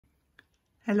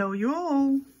Hello you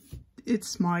all,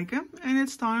 it's Maaike and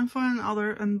it's time for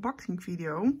another unboxing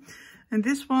video. And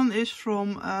this one is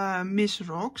from Miss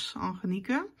Roks,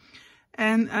 Angenieke.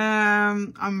 And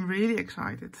I'm really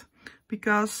excited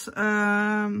because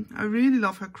I really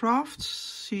love her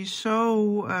crafts. She's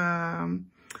so,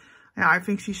 I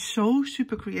think she's so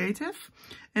super creative.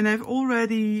 And I've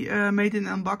already made an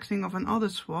unboxing of another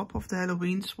swap, of the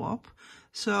Halloween swap.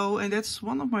 So, and that's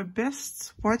one of my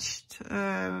best watched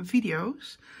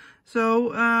videos.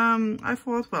 So I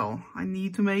thought, well, I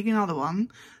need to make another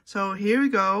one. So here we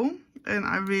go. And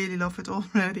I really love it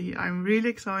already. I'm really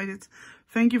excited.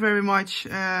 Thank you very much,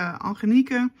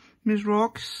 Angenieke, Miss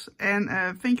Roks. And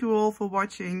thank you all for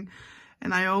watching.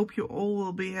 And I hope you all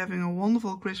will be having a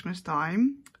wonderful Christmas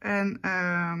time. And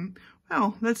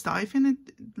well, let's dive in it.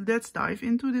 Let's dive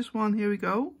into this one. Here we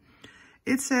go.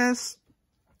 It says,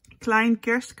 klein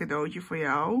kerstcadeautje voor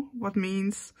jou. What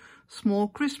means small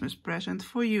Christmas present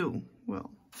for you.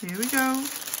 Well, here we go.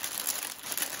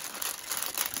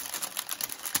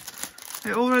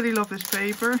 I already love this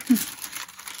paper.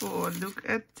 Oh, look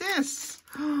at this.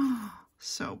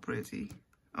 So pretty.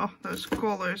 Oh, those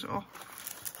colors. Oh,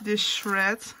 this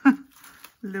shred.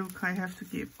 Look, I have to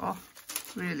keep. Oh,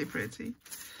 really pretty.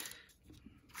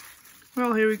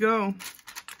 Well, here we go.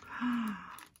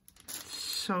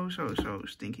 So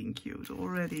stinking cute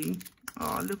already.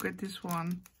 Oh, look at this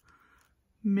one.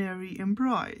 Merry and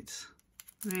bright.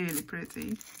 Really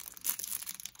pretty.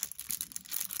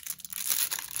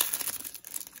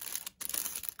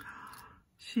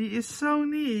 She is so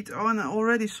neat. Oh, and I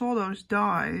already saw those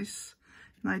dies.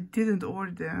 And I didn't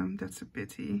order them. That's a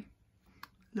pity.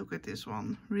 Look at this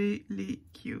one. Really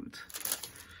cute.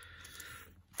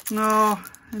 Oh,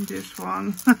 and this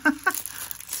one.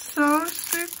 So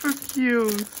super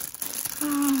cute.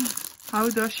 Oh, how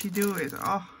does she do it?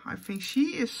 Oh, I think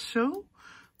she is so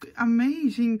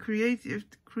amazing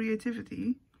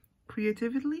creativity.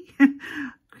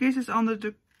 Kisses under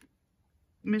the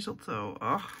mistletoe.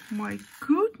 Oh my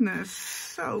goodness,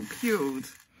 so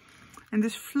cute. And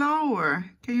this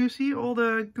flower, can you see all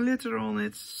the glitter on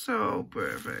it? So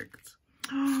perfect.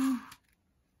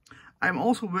 I'm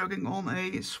also working on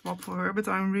a swap for her, but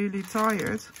I'm really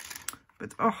tired.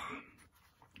 But oh,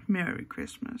 Merry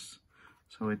Christmas.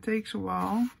 So it takes a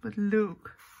while, but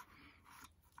look.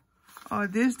 Oh,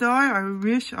 this die, I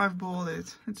wish I've bought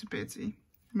it. It's a pity.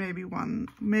 Maybe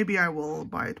I will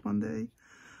buy it one day.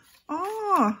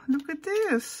 Oh, look at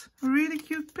this. A really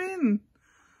cute pin.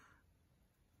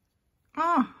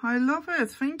 Oh, I love it.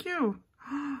 Thank you.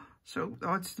 So,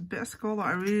 oh, it's the best color.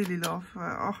 I really love.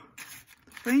 Oh,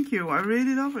 thank you. I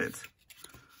really love it.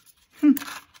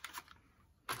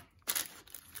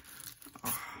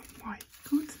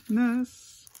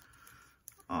 Goodness.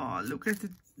 Oh, look at the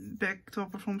back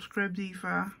topper from Scrap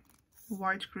Diva.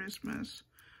 White Christmas.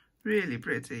 Really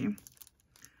pretty.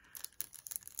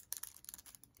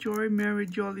 Joy, Merry,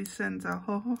 Jolly Santa.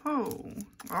 Ho, ho, ho.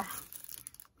 Oh,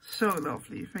 so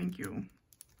lovely. Thank you.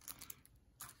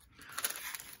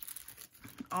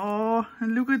 Oh,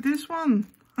 and look at this one.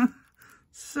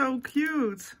 So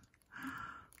cute.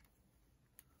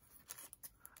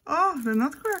 Oh, the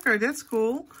Nutcracker. That's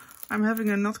cool. I'm having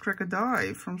a Nutcracker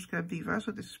die from Scrap Diva,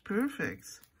 so this is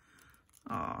perfect.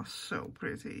 Oh, so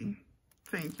pretty.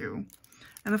 Thank you.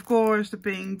 And of course the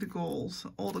pink, the gold,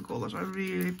 all the colors are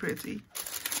really pretty.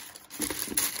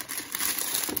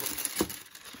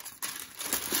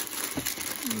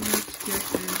 Let's get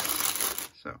this.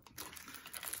 So.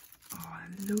 Oh,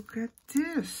 look at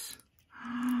this.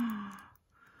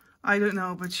 I don't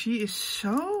know, but she is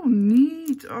so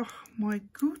neat. Oh my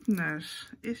goodness.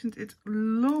 Isn't it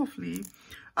lovely?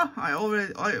 Oh,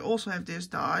 I also have this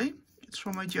die. It's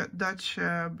from a Dutch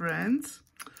brand.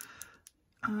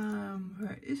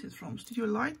 Where is it from? Studio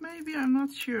Light maybe? I'm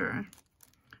not sure.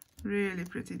 Really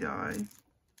pretty die.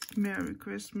 Merry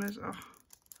Christmas. Oh,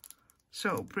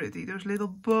 so pretty. Those little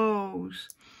bows.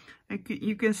 And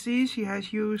you can see she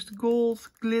has used gold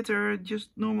glitter,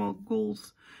 just normal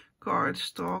gold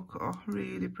cardstock. Oh,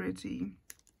 really pretty.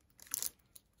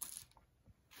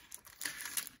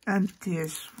 And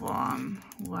this one,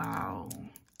 wow.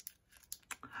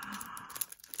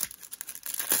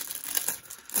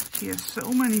 She has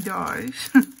so many dies.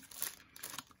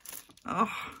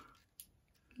 Oh,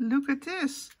 look at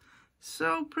this.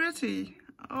 So pretty.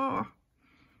 Oh,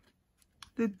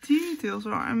 the details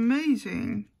are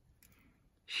amazing.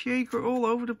 Shaker all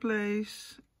over the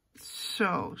place.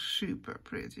 So super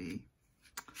pretty.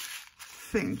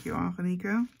 Thank you,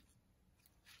 Angenieke.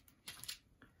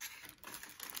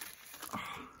 Oh,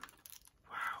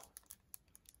 wow.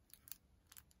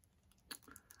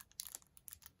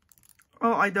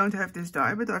 Oh, I don't have this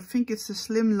die, but I think it's a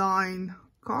slimline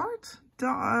card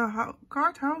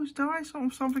house die,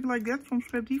 something like that from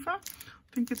Scrap Diva.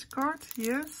 I think it's a card,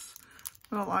 yes.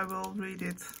 Well, I will read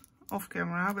it off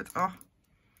camera, but oh,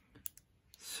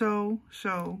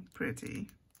 so pretty.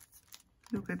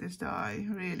 Look at this die,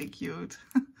 really cute.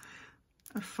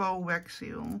 A faux wax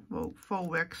seal, faux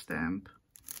wax stamp.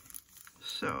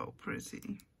 So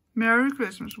pretty. Merry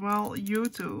Christmas. Well, you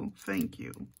too. Thank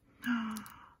you.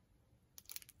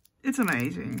 It's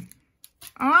amazing.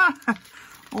 Ah,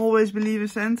 always believe in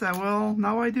Santa. Well,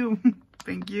 now I do.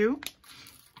 Thank you.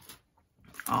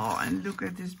 Oh, and look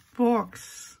at this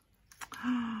box.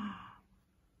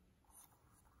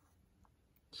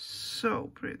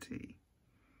 So pretty.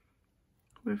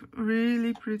 With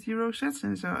really pretty rosettes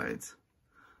inside.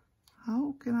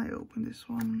 How can I open this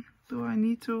one? Do I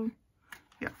need to?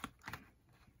 Yep.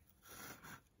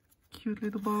 Cute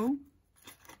little bow.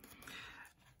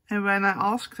 And when I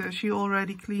asked her, she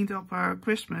already cleaned up her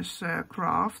Christmas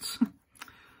crafts.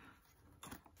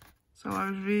 So I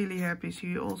was really happy.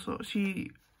 She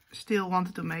still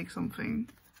wanted to make something.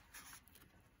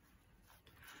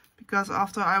 Because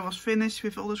after I was finished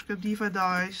with all the Scrap Diva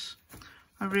dies,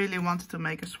 I really wanted to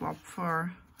make a swap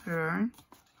for her.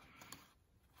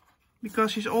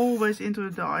 Because she's always into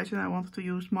the dies and I wanted to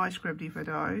use my Scrap Diva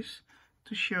dies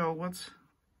to show what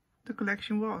the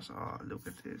collection was. Oh, look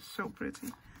at this, so pretty.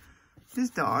 This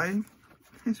die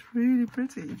is really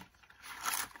pretty.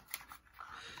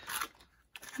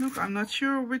 Look, I'm not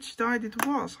sure which die it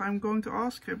was. I'm going to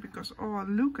ask her because, oh,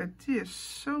 look at this,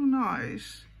 so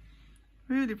nice.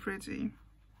 Really pretty.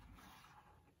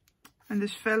 And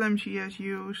this vellum she has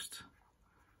used.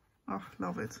 Oh,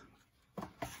 love it.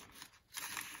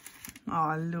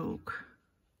 Oh, look.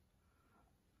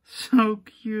 So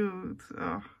cute.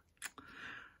 Oh,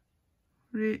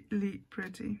 really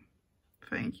pretty.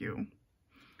 Thank you.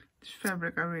 This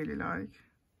fabric I really like.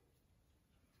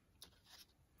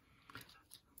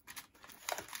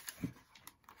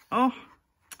 Oh,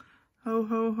 ho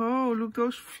ho ho, look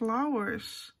those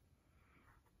flowers.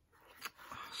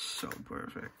 Oh, so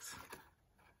perfect.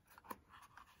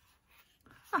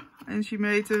 Ah, and she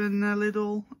made a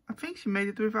little, I think she made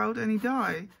it without any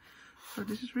dye. So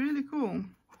this is really cool.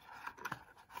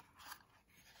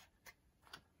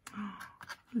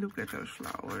 Look at those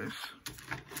flowers.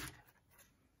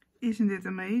 Isn't it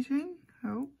amazing?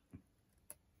 Oh.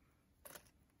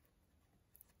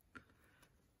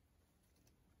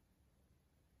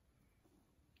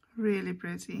 Really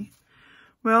pretty.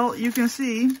 Well, you can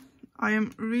see I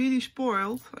am really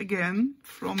spoiled again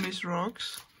from Miss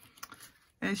Roks.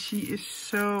 And she is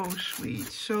so sweet,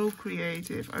 so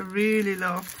creative. I really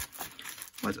love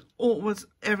what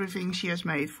everything she has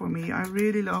made for me. I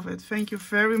really love it. Thank you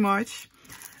very much.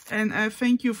 And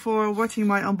thank you for watching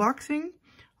my unboxing.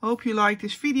 Hope you liked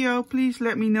this video. Please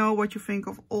let me know what you think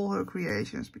of all her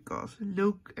creations, because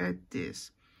look at this.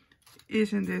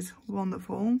 Isn't it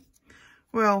wonderful?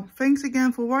 Well, thanks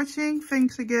again for watching.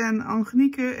 Thanks again,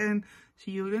 Angenieke, and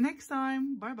see you the next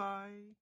time. Bye bye.